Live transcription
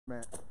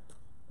man.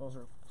 Those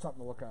are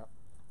something to look at.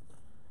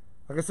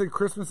 Like I said,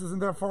 Christmas isn't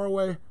that far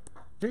away.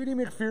 J.D.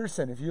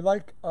 McPherson, if you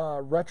like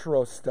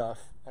retro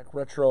stuff, like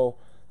retro,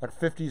 like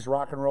 50s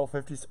rock and roll,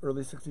 50s,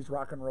 early 60s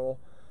rock and roll,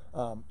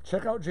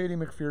 check out J.D.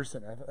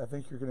 McPherson. I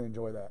think you're going to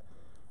enjoy that.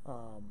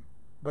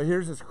 But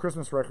here's his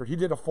Christmas record. He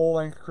did a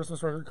full-length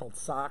Christmas record called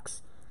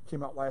Socks.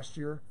 Came out last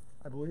year,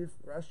 I believe.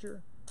 Last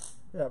year?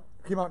 Yeah,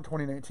 came out in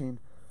 2019.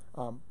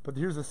 But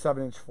here's a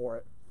 7-inch for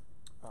it.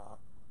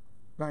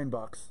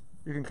 $9.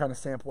 You can kind of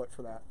sample it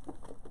for that.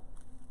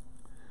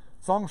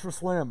 Songs for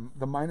Slim,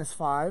 the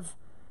 -5.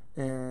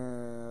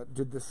 And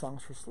did this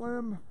Songs for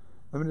Slim.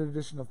 Limited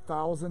edition of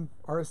 1000.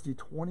 RSD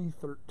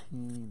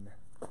 2013.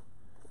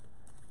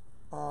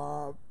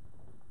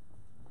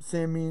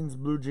 Sam Means,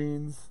 Blue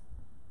Jeans.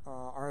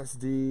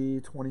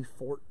 RSD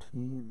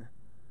 2014.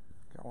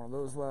 Got one of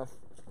those left.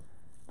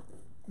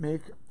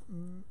 Make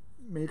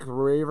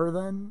Raver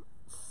then.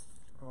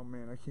 Oh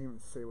man, I can't even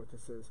say what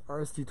this is.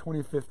 RSD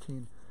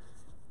 2015.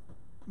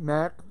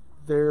 Mac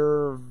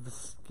Their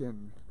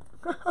Skin.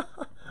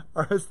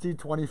 RSD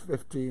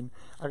 2015.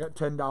 I got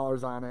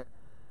 $10 on it.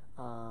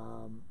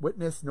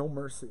 Witness No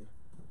Mercy.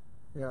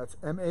 Yeah, it's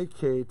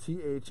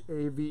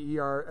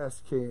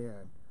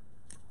MAKTHAVERSKN.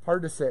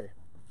 Hard to say.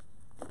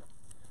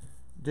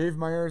 Dave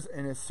Myers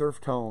and his Surf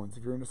Tones.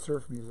 If you're into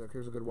surf music,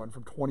 here's a good one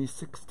from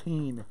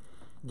 2016.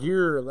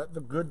 Gear, Let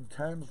the Good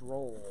Times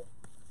Roll.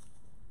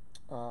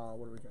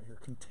 What do we got here?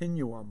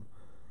 Continuum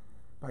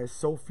by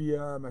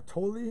Sophia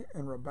Matoli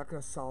and Rebecca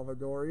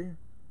Salvadori.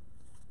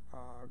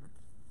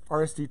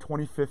 RSD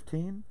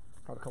 2015.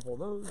 Got a couple of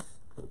those.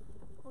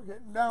 We're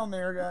getting down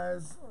there,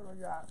 guys. What do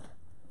I got?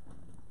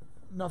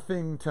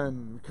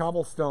 Nothington,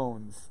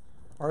 Cobblestones.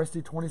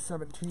 RSD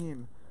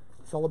 2017.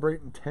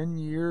 Celebrating 10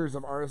 years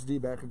of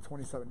RSD back in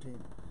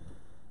 2017.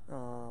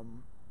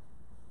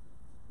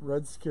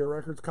 Red Scare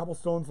Records.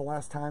 Cobblestones, the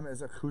last time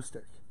as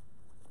acoustic.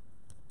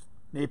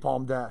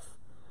 Napalm Death.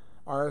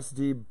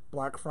 RSD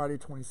Black Friday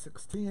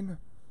 2016.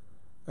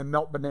 And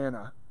Melt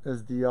Banana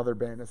is the other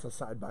band. It's a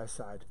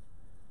side-by-side.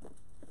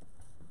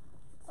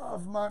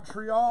 Of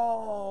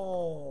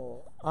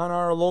Montreal. On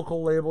our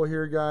local label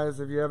here, guys.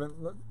 If you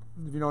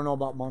don't know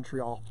about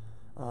Montreal,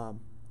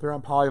 they're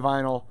on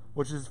Polyvinyl,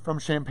 which is from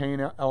Champaign,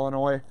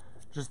 Illinois,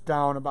 just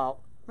down about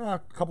a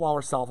couple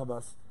hours south of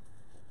us.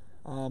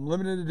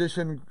 Limited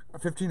edition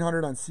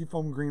 1500 on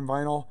Seafoam Green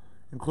vinyl,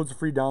 includes a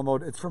free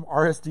download. It's from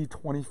RSD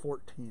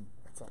 2014.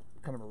 It's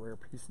kind of a rare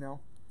piece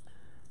now.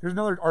 Here's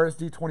another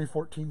RSD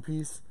 2014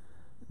 piece.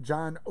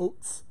 John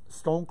Oates,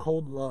 Stone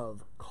Cold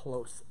Love,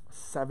 Close,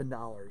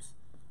 $7.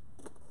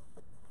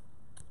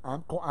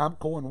 I'm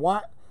Colin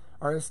Watt,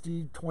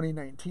 RSD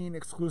 2019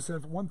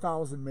 exclusive,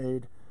 1000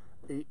 made,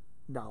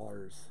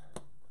 $8.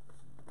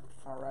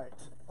 All right.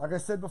 Like I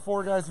said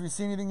before, guys, if you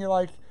see anything you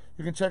like,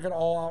 you can check it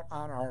all out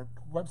on our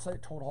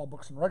website, Toad Hall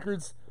Books and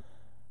Records,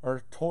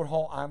 or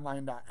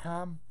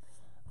toadhallonline.com.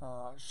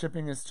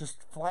 Shipping is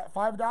just flat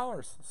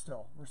 $5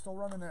 still. We're still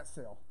running that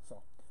sale.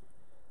 So,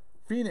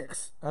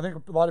 Phoenix. I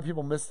think a lot of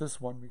people miss this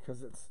one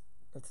because it's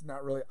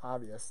not really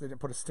obvious. They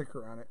didn't put a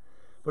sticker on it.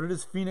 But it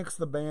is Phoenix,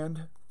 the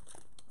band.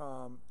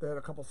 They had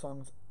a couple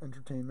songs,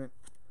 Entertainment.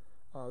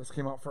 This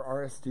came out for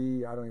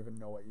RSD. I don't even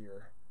know what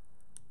year.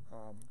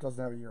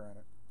 Doesn't have a year on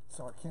it.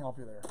 So I can't help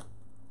you there.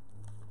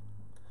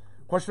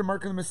 Question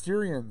Mark and the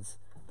Mysterians.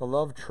 The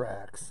Love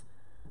Tracks.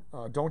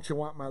 Don't You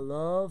Want My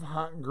Love,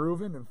 Hot and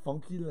Groovin', and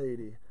Funky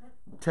Lady.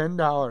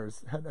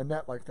 $10.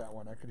 Annette liked that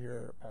one. I could hear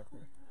her back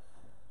there.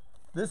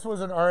 This was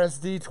an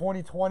RSD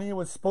 2020. It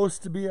was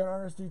supposed to be an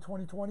RSD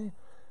 2020,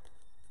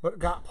 but it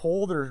got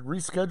pulled or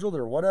rescheduled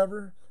or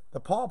whatever. The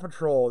Paw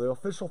Patrol, the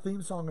official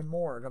theme song, and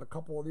more. I got a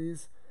couple of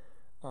these.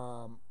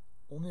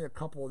 Only a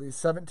couple of these.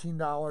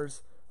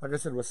 $17. Like I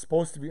said, it was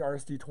supposed to be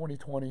RSD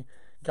 2020.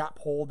 Got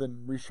pulled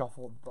and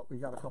reshuffled, but we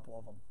got a couple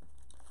of them.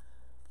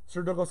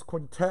 Sir Douglas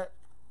Quintet.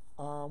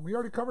 We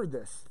already covered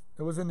this.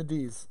 It was in the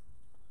D's.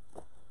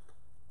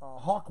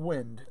 Hawk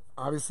Wind.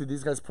 Obviously,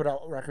 these guys put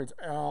out records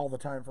all the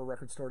time for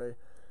Record Store Day.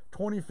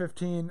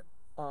 2015,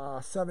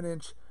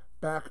 7-inch,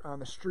 Back on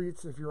the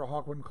Streets, if you're a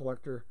Hawk Wind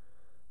collector.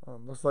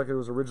 Looks like it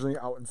was originally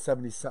out in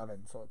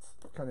 77, so it's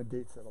kind of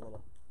dates it a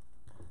little.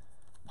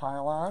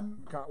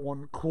 Pylon. Got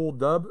one cool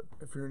dub,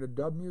 if you're into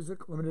dub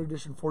music. Limited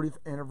edition 40th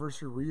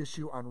anniversary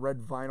reissue on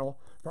red vinyl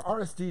for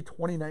RSD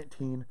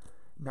 2019,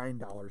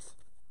 $9.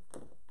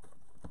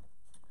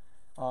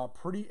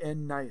 Pretty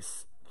and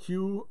Nice.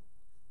 Q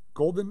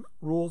Golden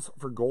Rules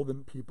for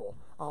Golden People.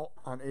 Out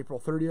on April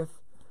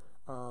 30th.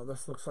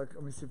 This looks like,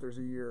 let me see if there's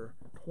a year.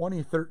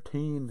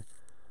 2013.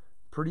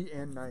 Pretty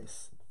and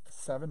Nice.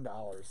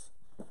 $7.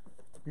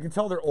 You can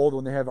tell they're old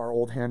when they have our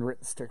old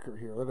handwritten sticker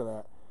here. Look at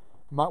that.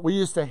 We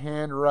used to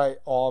handwrite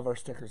all of our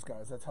stickers,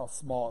 guys. That's how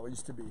small it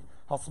used to be.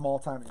 How small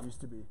time it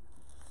used to be.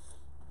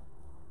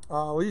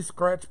 Lee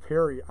Scratch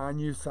Perry, On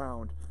You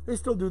Sound. They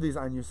still do these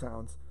On You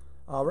Sounds.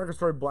 Record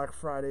Store Black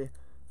Friday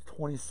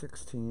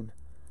 2016.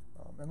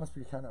 That must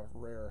be kind of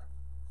rare.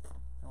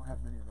 I don't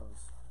have many of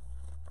those.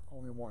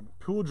 Only one.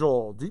 Pool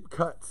Joel, Deep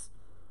Cuts.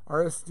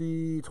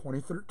 RSD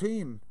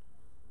 2013.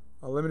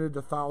 Limited to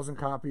 1,000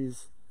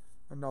 copies.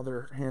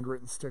 Another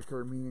handwritten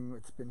sticker, meaning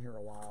it's been here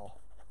a while.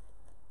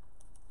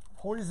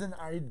 Poison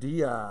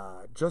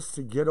Idea, Just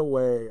to Get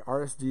Away,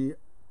 RSD,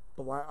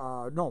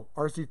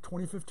 RSD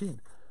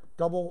 2015,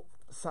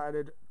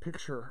 double-sided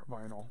picture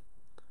vinyl.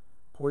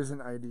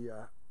 Poison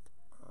Idea,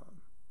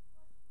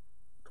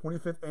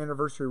 25th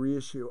anniversary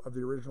reissue of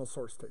the original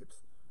source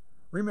tapes,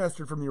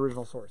 remastered from the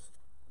original source.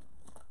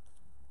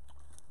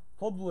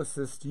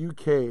 Publicist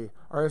UK,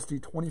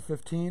 RSD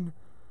 2015,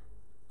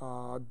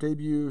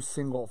 debut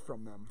single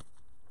from them.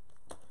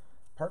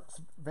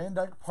 Parks, Van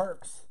Dyke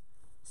Parks,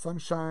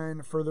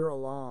 Sunshine Further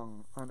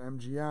Along on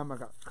MGM. I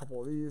got a couple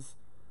of these.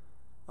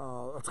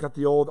 It's got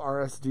the old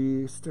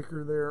RSD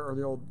sticker there, or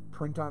the old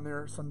print on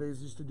there.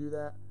 Sundays used to do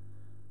that.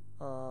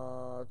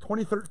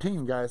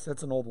 2013, guys.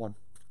 That's an old one.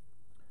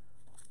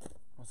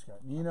 What's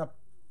got? Nina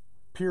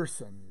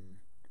Pearson.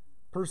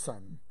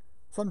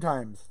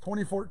 Sometimes.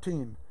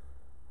 2014.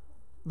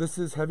 This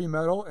is heavy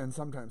metal, and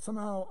sometimes.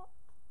 Somehow,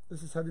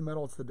 this is heavy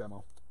metal. It's the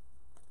demo.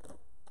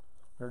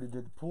 I already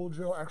did the Pool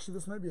Joe. Actually,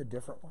 this might be a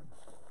different one.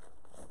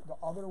 The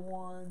other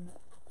one,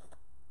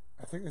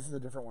 I think this is a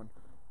different one.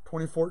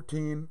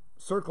 2014,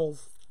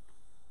 Circles,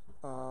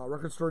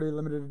 Record Store Day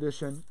Limited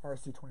Edition,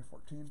 RSD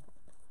 2014.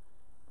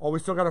 Oh, we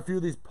still got a few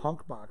of these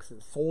punk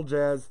boxes. Soul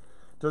Jazz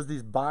does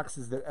these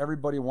boxes that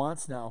everybody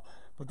wants now,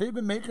 but they've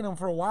been making them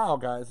for a while,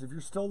 guys. If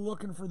you're still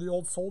looking for the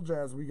old Soul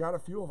Jazz, we got a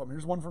few of them.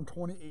 Here's one from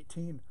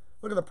 2018.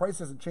 Look at the price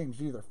hasn't changed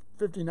either.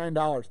 $59.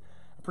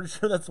 I'm pretty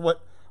sure that's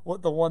what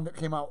the one that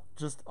came out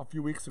just a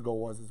few weeks ago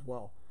was as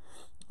well.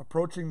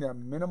 Approaching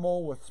them,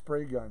 Minimal with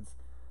Spray Guns,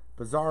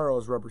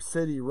 Bizarros, Rubber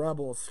City,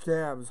 Rebels,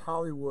 Scabs,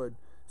 Hollywood,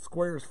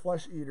 Squares,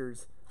 Flesh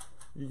Eaters.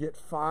 You get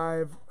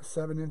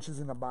 7 inches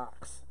in a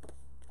box.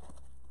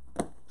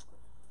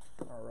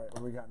 All right, what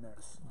do we got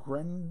next?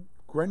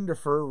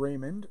 Grendifer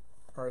Raymond,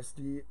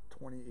 RSD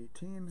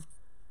 2018.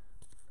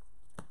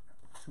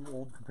 Too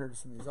old compared to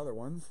some of these other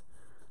ones.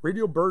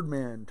 Radio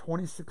Birdman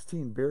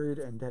 2016, Buried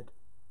and Dead.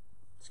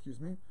 Excuse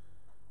me.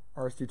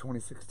 RSD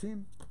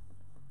 2016.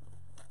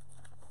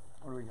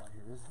 What do we got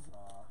here? This is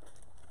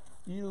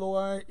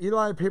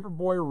Eli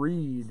Paperboy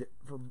Reed.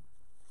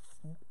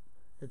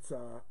 It's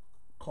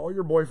Call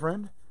Your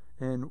Boyfriend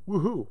and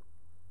Woohoo.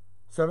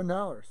 $7.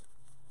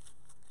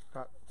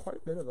 Got quite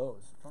a bit of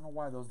those. Don't know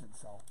why those didn't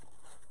sell.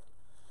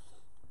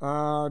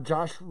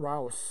 Josh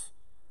Rouse.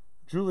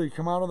 Julie,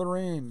 Come Out of the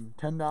Rain.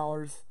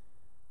 $10.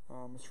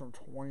 It's from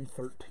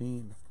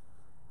 2013.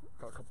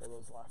 Got a couple of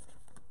those left.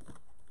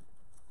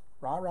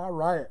 Rah Rah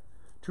Riot.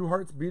 Two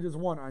Hearts Beat as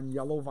One on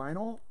yellow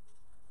vinyl.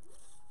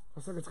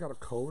 Looks like it's got a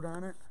code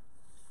on it.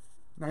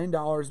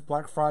 $9.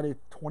 Black Friday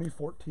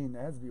 2014.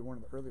 That has to be one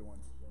of the early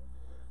ones.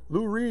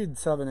 Lou Reed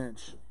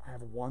 7-inch. I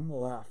have one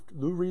left.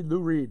 Lou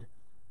Reed.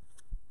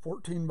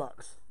 $14.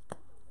 I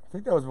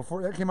think that was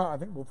before that came out. I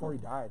think before he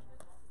died.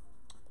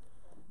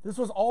 This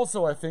was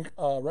also, I think,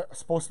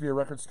 supposed to be a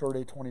Record Store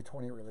Day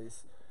 2020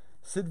 release.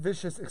 Sid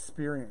Vicious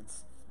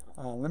Experience.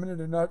 Limited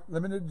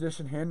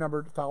edition, hand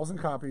numbered, 1,000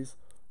 copies.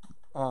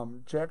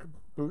 Jack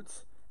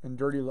Boots and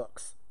Dirty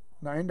Looks.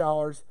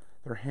 $9.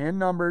 They're hand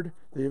numbered.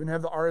 They even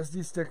have the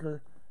RSD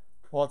sticker.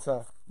 Well, it's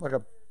like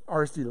a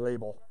RSD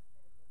label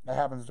that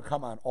happens to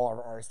come on all of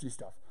our RSD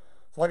stuff.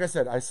 So like I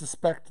said, I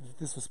suspect that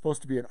this was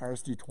supposed to be an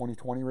RSD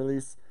 2020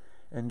 release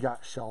and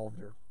got shelved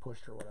or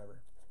pushed or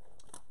whatever.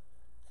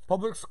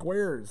 Public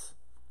Squares.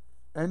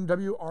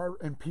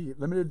 NWR&P.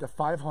 Limited to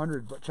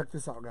 500. But check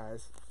this out,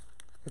 guys.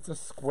 It's a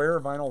square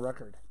vinyl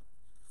record.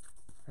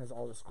 It has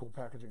all this cool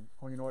packaging.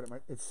 Oh, you know what?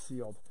 It's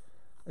sealed.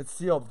 It's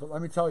sealed, but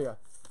let me tell you,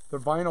 the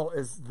vinyl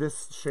is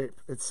this shape.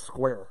 It's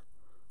square.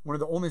 One of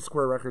the only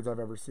square records I've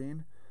ever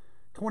seen.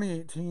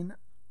 2018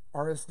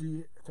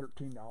 RSD,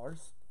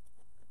 $13.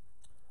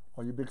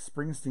 All you big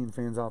Springsteen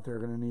fans out there are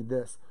going to need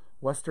this.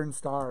 Western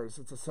Stars.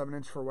 It's a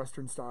 7-inch for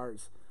Western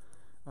Stars.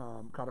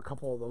 Got a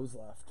couple of those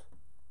left.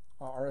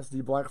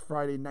 RSD Black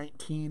Friday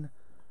 19.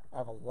 I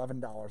have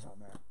 $11 on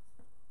that.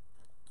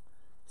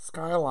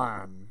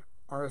 Skyline.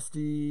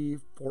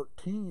 RSD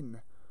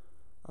 14.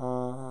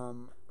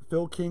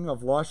 Phil King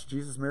of Lush,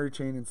 Jesus, Mary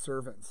Chain, and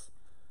Servants.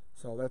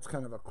 So that's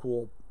kind of a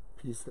cool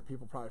piece that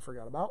people probably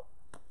forgot about.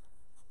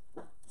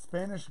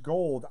 Spanish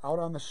Gold, Out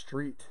on the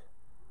Street.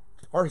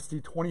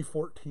 RSD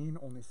 2014,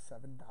 only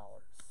 $7.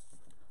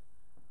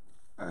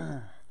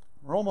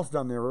 We're almost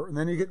done there. And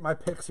then you get my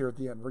picks here at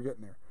the end. We're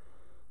getting there.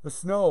 The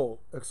Snow,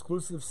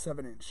 exclusive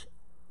 7-inch.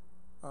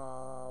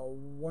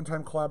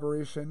 One-time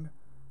collaboration.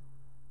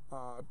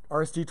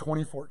 RSD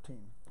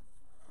 2014.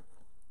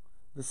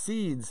 The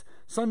Seeds.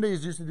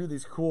 Sundays used to do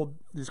these cool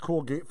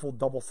gatefold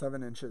double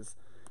 7-inches.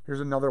 Here's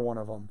another one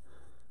of them.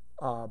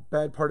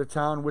 Bad Part of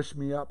Town, Wish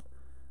Me Up,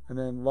 and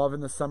then Love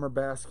in the Summer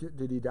Basket,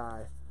 Did He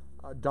Die?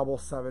 Double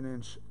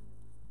 7-inch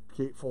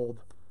gatefold,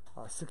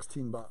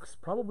 $16.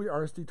 Probably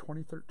RSD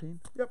 2013.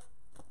 Yep.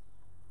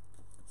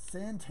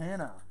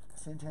 Santana.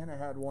 Santana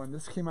had one.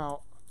 This came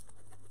out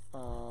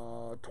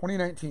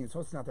 2019,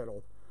 so it's not that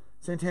old.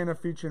 Santana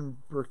featuring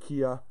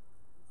Berkia.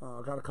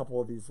 Got a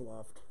couple of these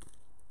left.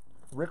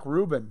 Rick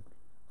Rubin.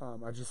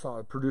 I just saw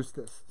it produced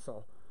this.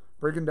 So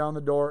Breaking Down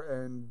the Door,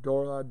 and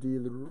Dora di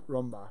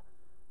Rumba.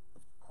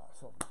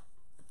 So,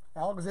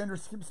 Alexander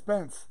Skip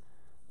Spence.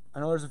 I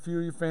know there's a few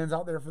of you fans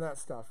out there for that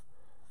stuff.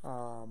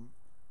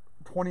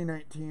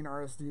 2019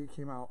 RSD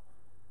came out.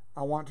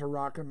 I want a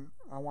rock and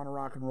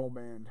roll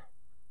band,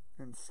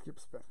 and Skip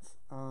Spence.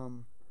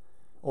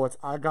 It's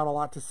I Got a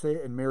Lot to Say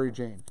and Mary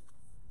Jane.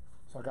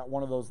 So I got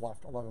one of those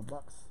left. $11.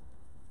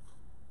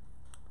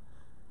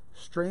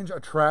 Strange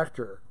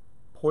Attractor,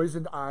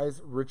 Poisoned Eyes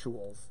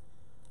Rituals.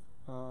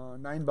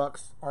 $9.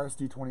 RSD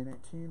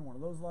 2019. One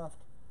of those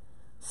left.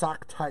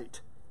 Sock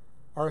Tight.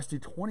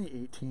 RSD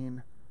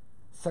 2018.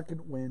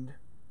 Second Wind.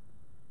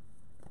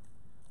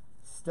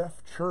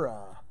 Steph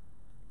Chura.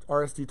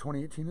 RSD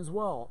 2018 as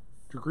well.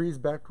 Degrees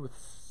Backed with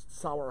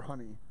Sour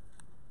Honey.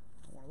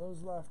 One of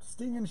those left.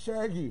 Sting and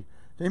Shaggy.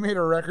 They made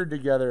a record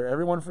together.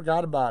 Everyone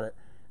forgot about it.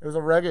 It was a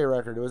reggae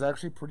record. It was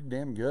actually pretty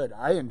damn good.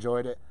 I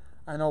enjoyed it.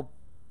 I know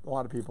a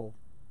lot of people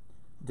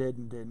did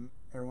and didn't.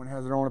 Everyone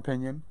has their own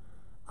opinion.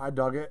 I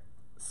dug it.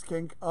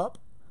 Skink Up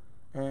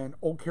and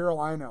Old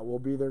Carolina will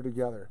be there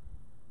together.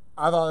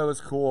 I thought it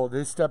was cool.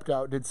 They stepped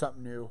out, did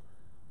something new.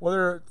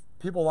 Whether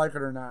people like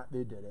it or not,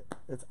 they did it.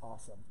 It's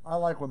awesome. I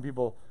like when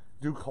people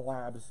do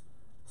collabs.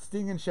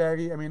 Sting and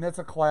Shaggy, I mean, that's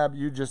a collab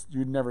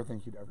you'd never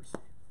think you'd ever see.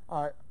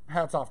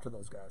 Hats off to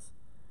those guys.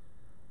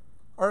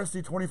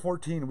 RSD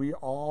 2014, We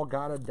All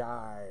Gotta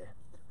Die.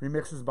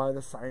 Remixes by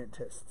The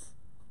Scientists.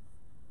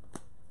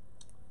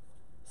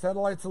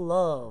 Satellites of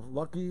Love,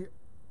 Lucky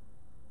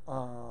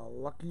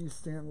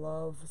Stand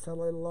Love,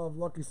 Satellite of Love,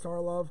 Lucky Star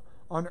Love,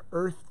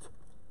 Untethered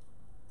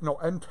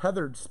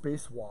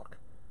Spacewalk,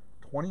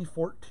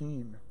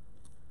 2014.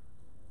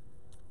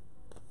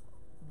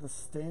 The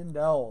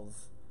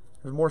Standells.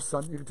 There's more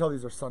you can tell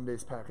these are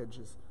Sundays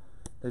packages.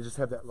 They just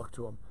have that look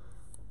to them.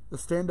 The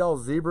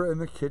Standells, Zebra in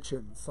the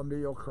Kitchen,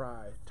 Someday You'll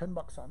Cry.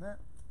 $10 on that.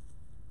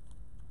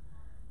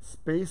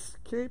 Space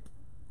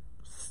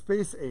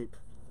Ape.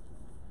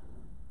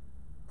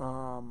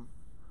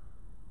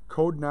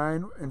 Code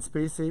 9 and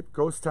Space Ape,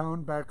 Ghost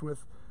Town, backed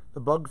with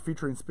The Bug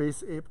featuring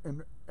Space Ape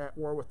and At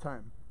War with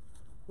Time.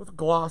 With a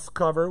gloss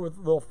cover with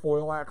a little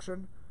foil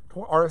action.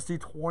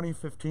 RSD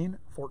 2015,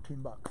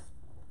 $14.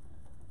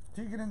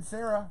 Tegan and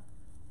Sarah,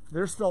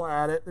 they're still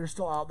at it. They're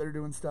still out there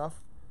doing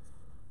stuff.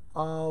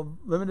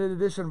 Limited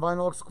edition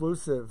vinyl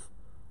exclusive.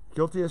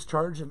 Guilty as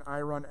Charged and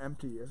I Run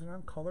Empty. Is it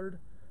uncolored?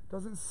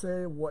 Doesn't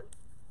say what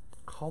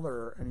color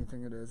or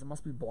anything it is. It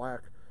must be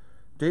black.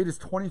 Date is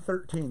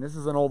 2013. This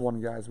is an old one,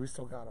 guys. We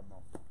still got them,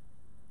 though.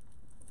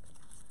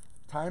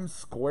 Times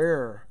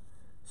Square.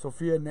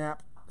 Sophia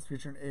Knapp is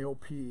featuring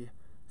AOP.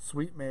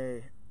 Sweet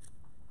May.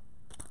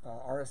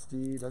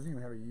 RSD. Doesn't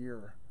even have a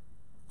year.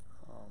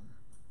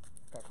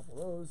 Got a couple of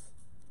those.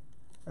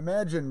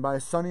 Imagine by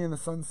Sunny and the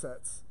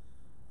Sunsets.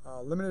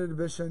 Limited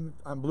edition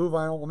on blue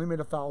vinyl. Only made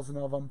 1,000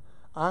 of them.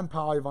 On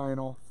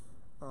polyvinyl.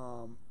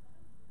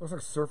 Looks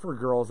like Surfer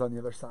Girls on the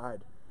other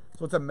side.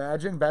 So it's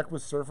Imagine back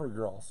with Surfer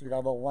Girls. So you got a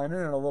little Lennon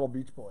and a little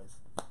Beach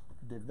Boys.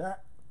 Dig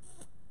that.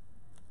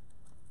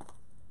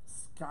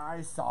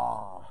 Sky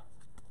Saw.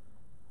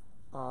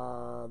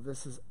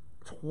 This is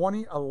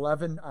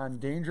 2011 on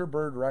Danger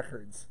Bird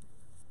Records.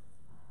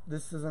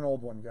 This is an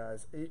old one,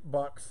 guys. $8.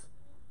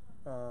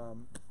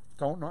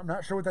 Don't know. I'm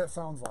not sure what that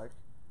sounds like,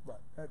 but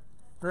if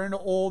you're into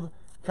old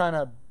kind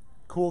of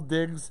cool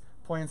digs,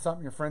 playing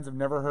something your friends have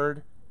never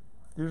heard,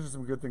 these are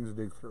some good things to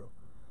dig through.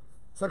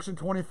 Section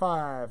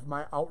 25,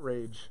 My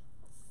Outrage.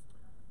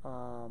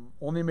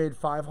 Only made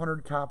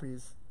 500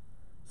 copies.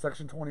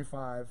 Section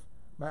 25,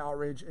 My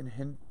Outrage in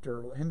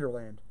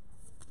Hinterland.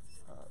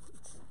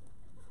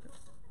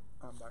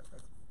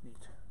 That's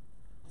neat.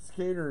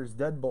 Skaters,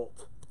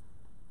 Deadbolt.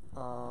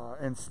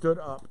 And Stood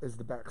Up is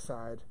the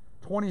backside.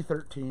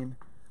 2013.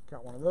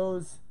 Got one of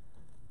those.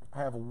 I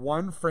have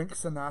one Frank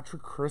Sinatra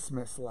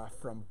Christmas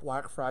left from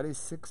Black Friday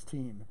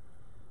 16,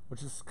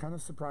 which is kind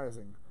of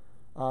surprising.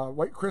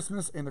 White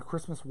Christmas and the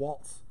Christmas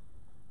Waltz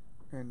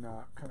in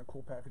kind of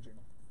cool packaging.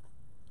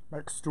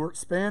 Mike Stewart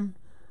Span,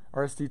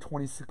 RSD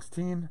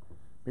 2016,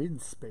 made in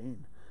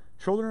Spain.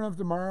 Children of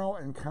Tomorrow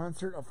and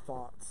Concert of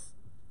Thoughts.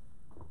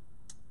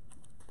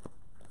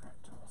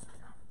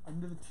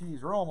 Under the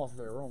T's. We're almost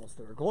there.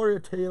 Gloria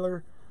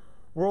Taylor,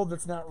 World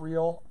That's Not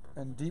Real,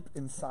 and Deep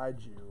Inside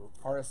You.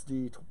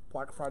 RSD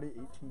Black Friday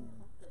 18.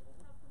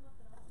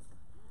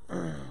 What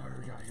do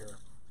we got here?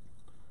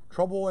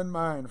 Trouble in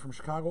Mind from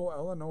Chicago,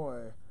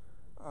 Illinois.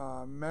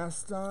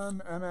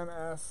 Maston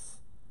MMS.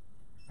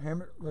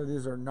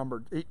 These are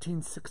numbered.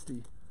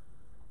 1860.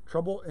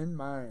 Trouble in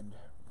Mind.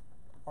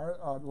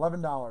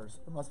 $11.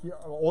 It must be.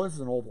 Oh, this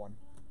is an old one.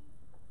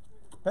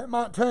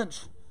 Petmont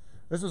Tench.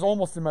 This was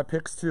almost in my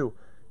picks too.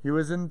 He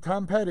was in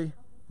Tom Petty.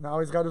 Now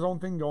he's got his own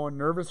thing going.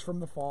 Nervous from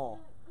the Fall.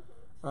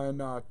 And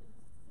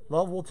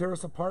Love Will Tear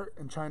Us Apart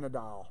and China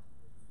Doll.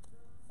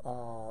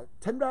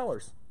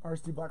 $10.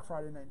 RSD Black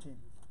Friday 19.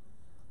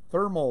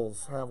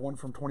 Thermals have one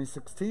from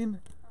 2016.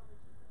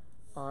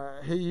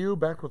 Hey You,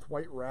 back with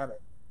White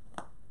Rabbit.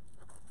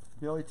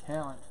 Billy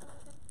Talent,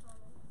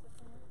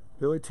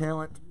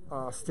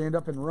 Stand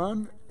Up and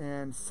Run,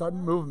 and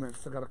Sudden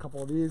Movements. I got a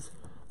couple of these.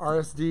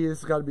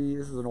 RSD,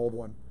 this is an old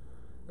one.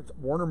 It's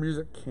Warner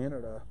Music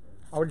Canada.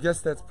 I would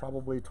guess that's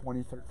probably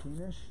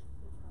 2013-ish.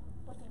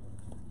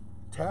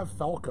 Tav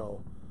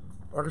Falco.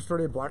 Orchestra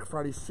Day Black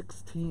Friday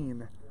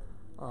 16.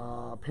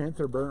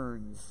 Panther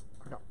Burns.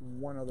 I got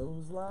one of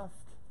those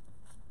left.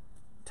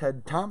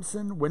 Ted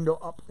Thompson, Window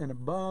Up and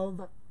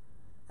Above.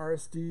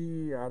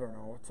 RSD, I don't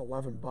know. It's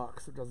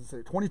 $11. It doesn't say.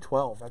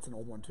 2012. That's an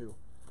old one too.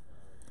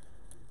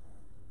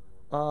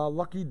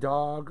 Lucky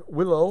Dog.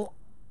 Willow.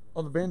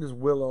 Oh, the band is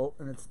Willow,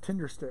 and it's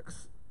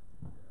Tindersticks.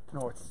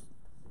 No, it's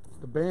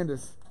the band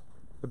is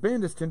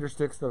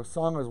Tindersticks. The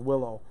song is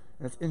Willow,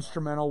 and it's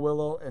instrumental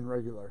Willow and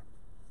regular.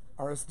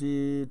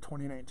 RSD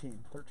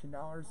 2019,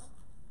 $13.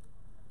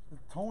 The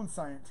Tone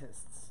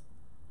Scientists.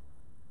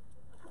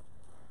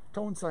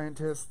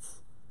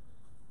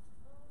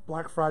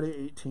 Black Friday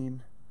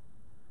 18.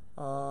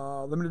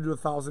 Limited to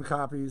 1,000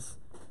 copies.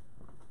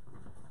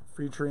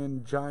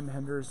 Featuring John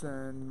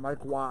Henderson,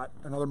 Mike Watt,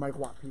 another Mike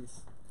Watt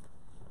piece.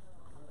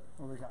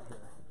 What do we got here?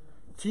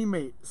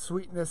 Teammate,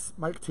 Sweetness,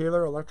 Mike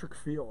Taylor, Electric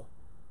Feel.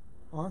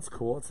 Oh, that's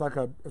cool. It's like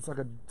a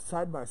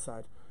side by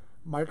side.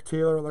 Mike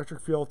Taylor, Electric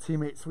Feel,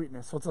 Teammate,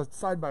 Sweetness. So it's a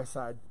side by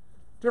side.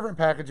 Different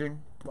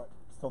packaging, but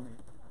still neat.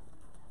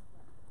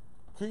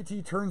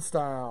 KT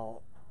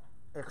Turnstile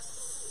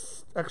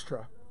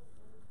Extra.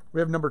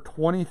 We have number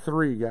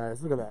 23,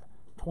 guys. Look at that.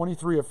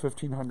 23 of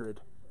 1,500.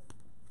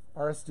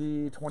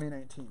 RSD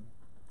 2019.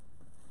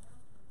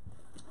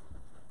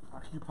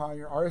 Occupy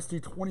Your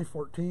RSD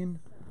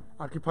 2014.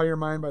 Occupy Your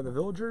Mind by the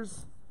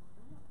Villagers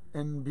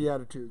and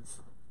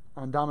Beatitudes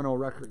on Domino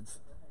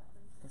Records.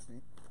 That's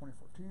neat.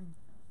 2014.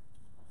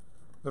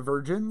 The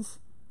Virgins.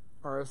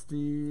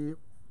 RSD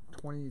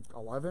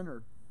 2011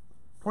 or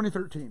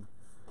 2013.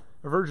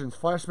 The Virgins.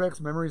 Flashbacks,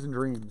 Memories, and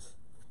Dreams.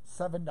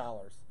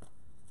 $7.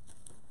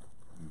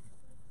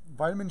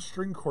 Vitamin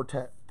String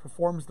Quartet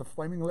performs The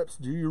Flaming Lips,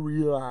 Do You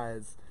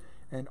Realize?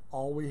 And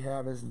All We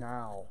Have Is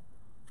Now.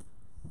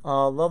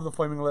 Love The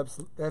Flaming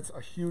Lips. That's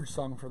a huge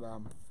song for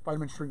them.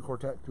 Vitamin String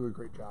Quartet do a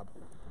great job.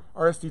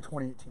 RSD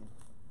 2018.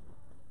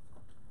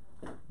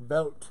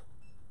 Belt.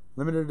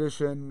 Limited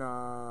edition.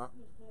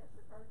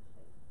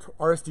 RSD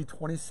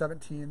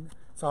 2017.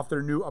 It's off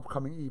their new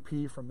upcoming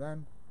EP from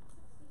then.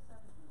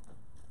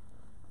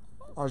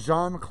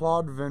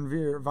 Jean-Claude Van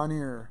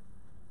Vanier.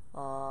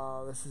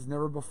 This is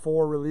never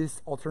before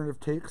released alternative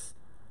takes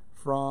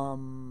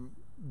from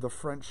the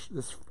French.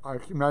 I'm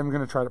not even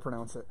going to try to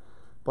pronounce it,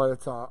 but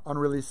it's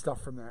unreleased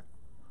stuff from that.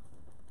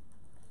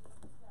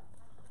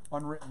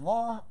 Unwritten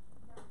Law,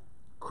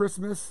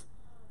 Christmas,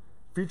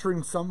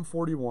 featuring Sum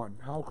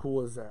 41. How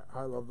cool is that?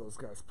 I love those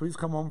guys. Please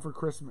Come Home for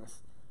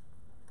Christmas.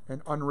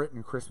 And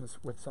Unwritten Christmas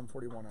with Sum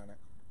 41 on it.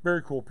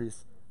 Very cool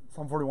piece.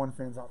 Sum 41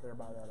 fans out there,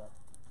 buy that up.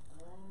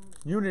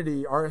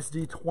 Unity,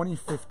 RSD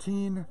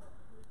 2015.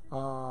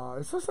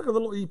 It's just like a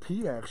little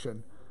EP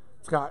action.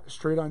 It's got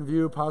Straight on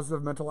View,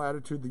 Positive Mental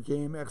Attitude, The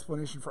Game,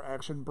 Explanation for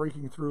Action,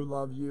 Breaking Through,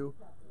 Love You,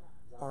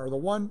 Are the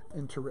One,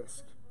 and To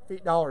Risk.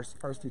 $8,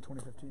 RSD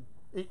 2015.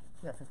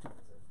 15.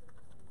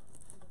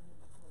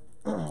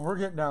 We're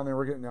getting down there.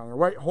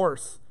 White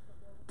Horse,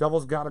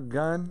 Devil's Got a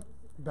Gun,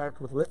 backed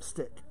with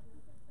Lipstick.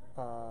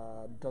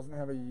 Doesn't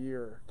have a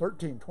year.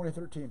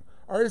 2013.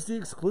 RSD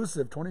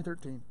exclusive,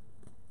 2013.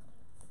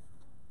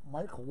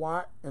 Mike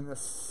Watt and the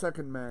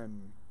Second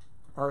Men.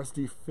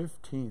 RSD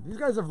 15. These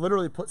guys have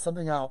literally put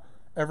something out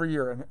every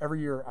year, and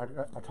every year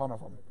a ton of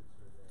them.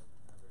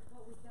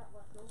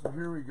 So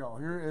here we go.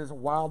 Here is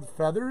Wild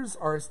Feathers,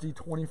 RSD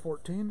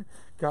 2014.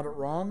 Got It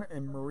Wrong,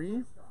 and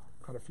Marie.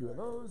 Got a few of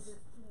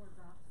those.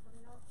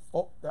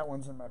 Oh, that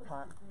one's in my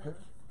pick.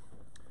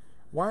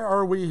 Why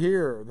Are We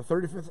Here? The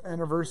 35th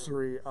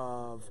anniversary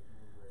of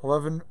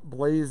 11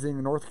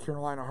 blazing North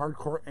Carolina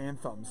hardcore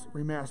anthems,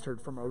 remastered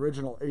from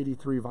original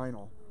 83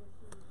 vinyl.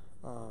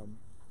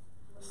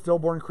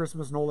 Stillborn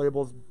Christmas, No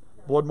Labels,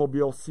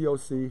 Bloodmobile,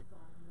 COC,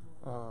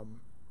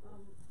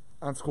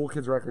 on School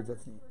Kids Records.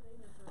 That's neat.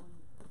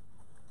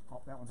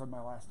 Oh, that one's on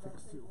my last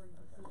picks too.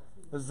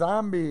 The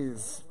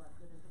Zombies,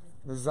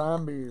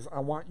 I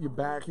Want You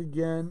Back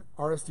Again,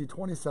 RSD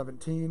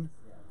 2017.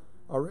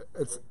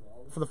 It's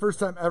for the first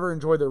time ever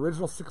enjoyed the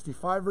original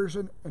 65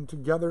 version and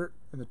together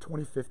in the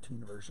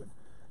 2015 version.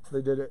 So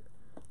they did it.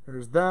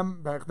 There's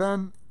them back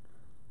then,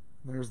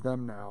 and there's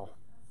them now.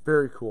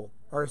 Very cool.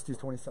 RSD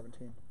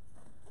 2017.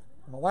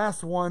 And the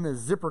last one is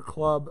Zipper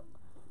Club,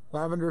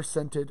 Lavender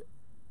Scented,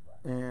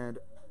 and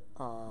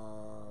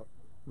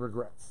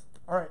Regrets.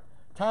 All right,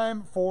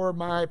 time for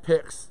my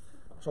picks.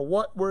 So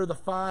what were the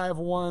 5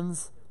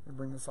 ones? Let me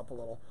bring this up a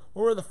little.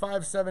 What were the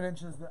 5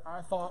 7-inches that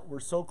I thought were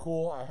so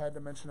cool I had to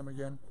mention them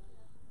again?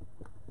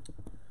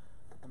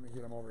 Let me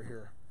get them over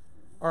here.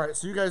 All right,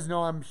 so you guys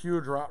know I'm a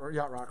huge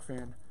Yacht Rock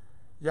fan.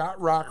 Yacht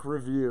Rock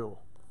Review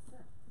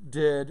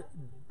did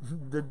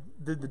the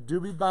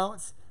Doobie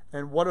Bounce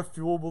and What a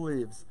Fool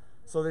Believes.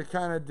 So they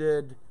kind of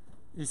did,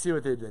 you see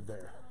what they did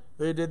there.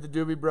 They did the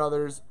Doobie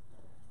Brothers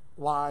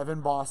live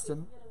in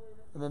Boston,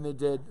 and then they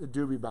did the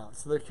Doobie Bounce.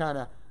 So they kind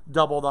of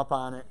doubled up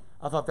on it.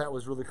 I thought that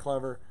was really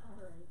clever.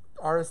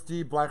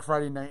 RSD Black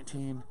Friday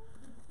 19.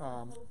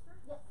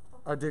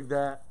 I dig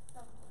that.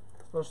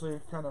 Especially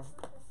kind of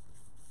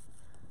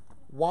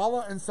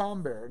Walla and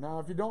Sombear. Now,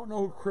 if you don't know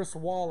who Chris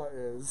Walla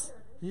is,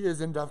 he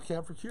is in Death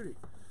Cab for Cutie.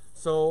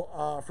 So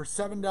for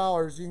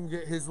 $7, you can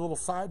get his little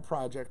side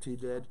project he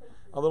did,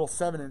 a little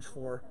 7-inch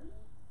for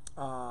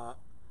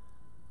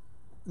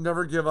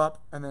Never Give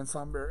Up, and then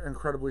Sombear,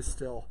 Incredibly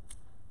Still.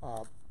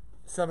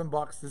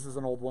 $7. This is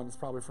an old one. It's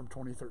probably from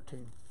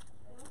 2013.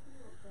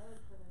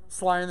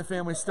 Sly and the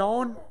Family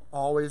Stone,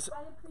 always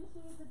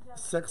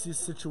Sexy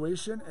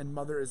Situation, and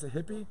Mother is a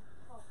Hippie.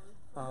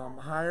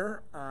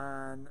 Higher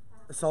on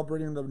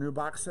celebrating the new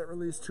box set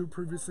release, 2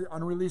 previously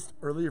unreleased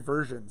early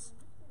versions.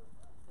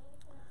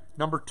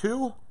 Number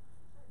 2,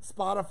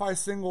 Spotify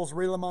singles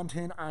Ray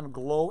LaMontagne on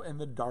Glow in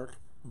the Dark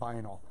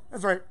vinyl.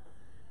 That's right.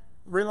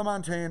 Ray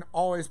LaMontagne,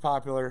 always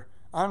popular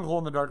on Glow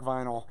in the Dark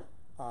vinyl.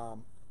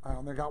 I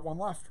only got one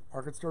left.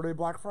 Arcade Store Day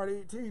Black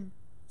Friday 18.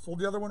 Sold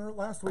the other one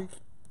last week.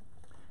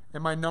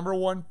 And my number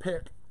 1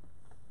 pick,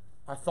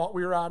 I thought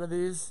we were out of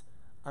these.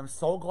 I'm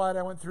so glad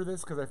I went through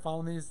this because I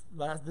found these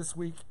this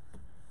week.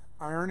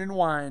 Iron and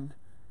Wine,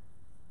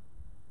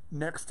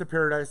 Next to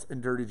Paradise,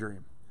 and Dirty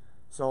Dream.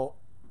 So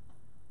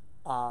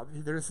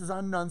this is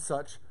on None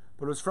Such,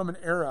 but it was from an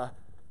era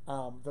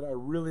that I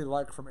really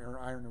like from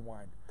Iron and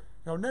Wine.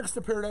 Now, Next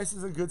to Paradise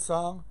is a good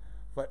song,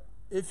 but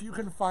if you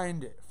can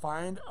find it,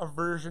 find a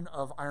version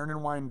of Iron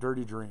and Wine,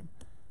 Dirty Dream.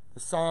 The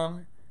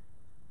song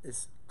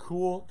is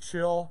cool,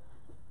 chill.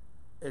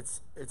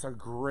 It's a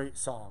great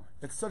song.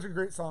 It's such a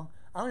great song.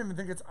 I don't even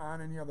think it's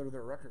on any other of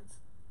their records.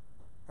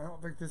 I'm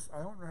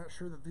not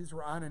sure that these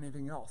were on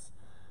anything else.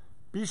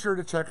 Be sure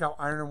to check out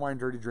Iron and Wine,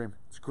 Dirty Dream.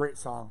 It's a great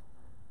song.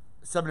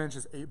 7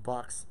 inches,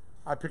 $8.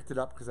 I picked it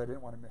up because I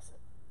didn't want to miss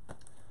it.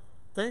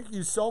 Thank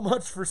you so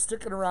much for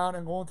sticking around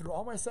and going through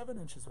all my 7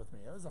 inches with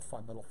me. It was a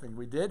fun little thing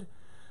we did.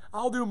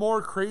 I'll do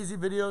more crazy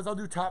videos. I'll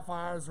do top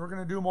 5s. We're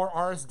going to do more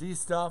RSD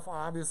stuff.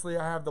 Obviously,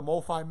 I have the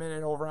Mo5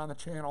 Minute over on the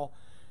channel.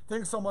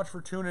 Thanks so much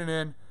for tuning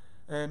in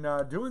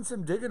and doing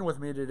some digging with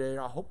me today.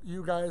 I hope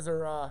you guys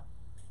are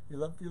you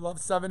love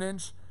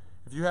 7-inch.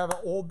 If you have an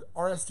old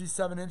RSD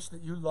 7-inch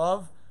that you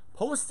love,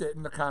 post it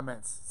in the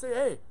comments. Say,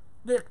 hey,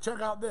 Nick,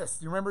 check out this.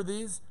 Do you remember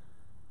these?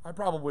 I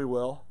probably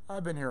will.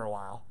 I've been here a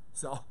while.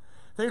 So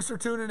thanks for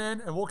tuning in,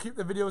 and we'll keep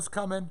the videos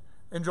coming.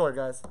 Enjoy,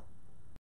 guys.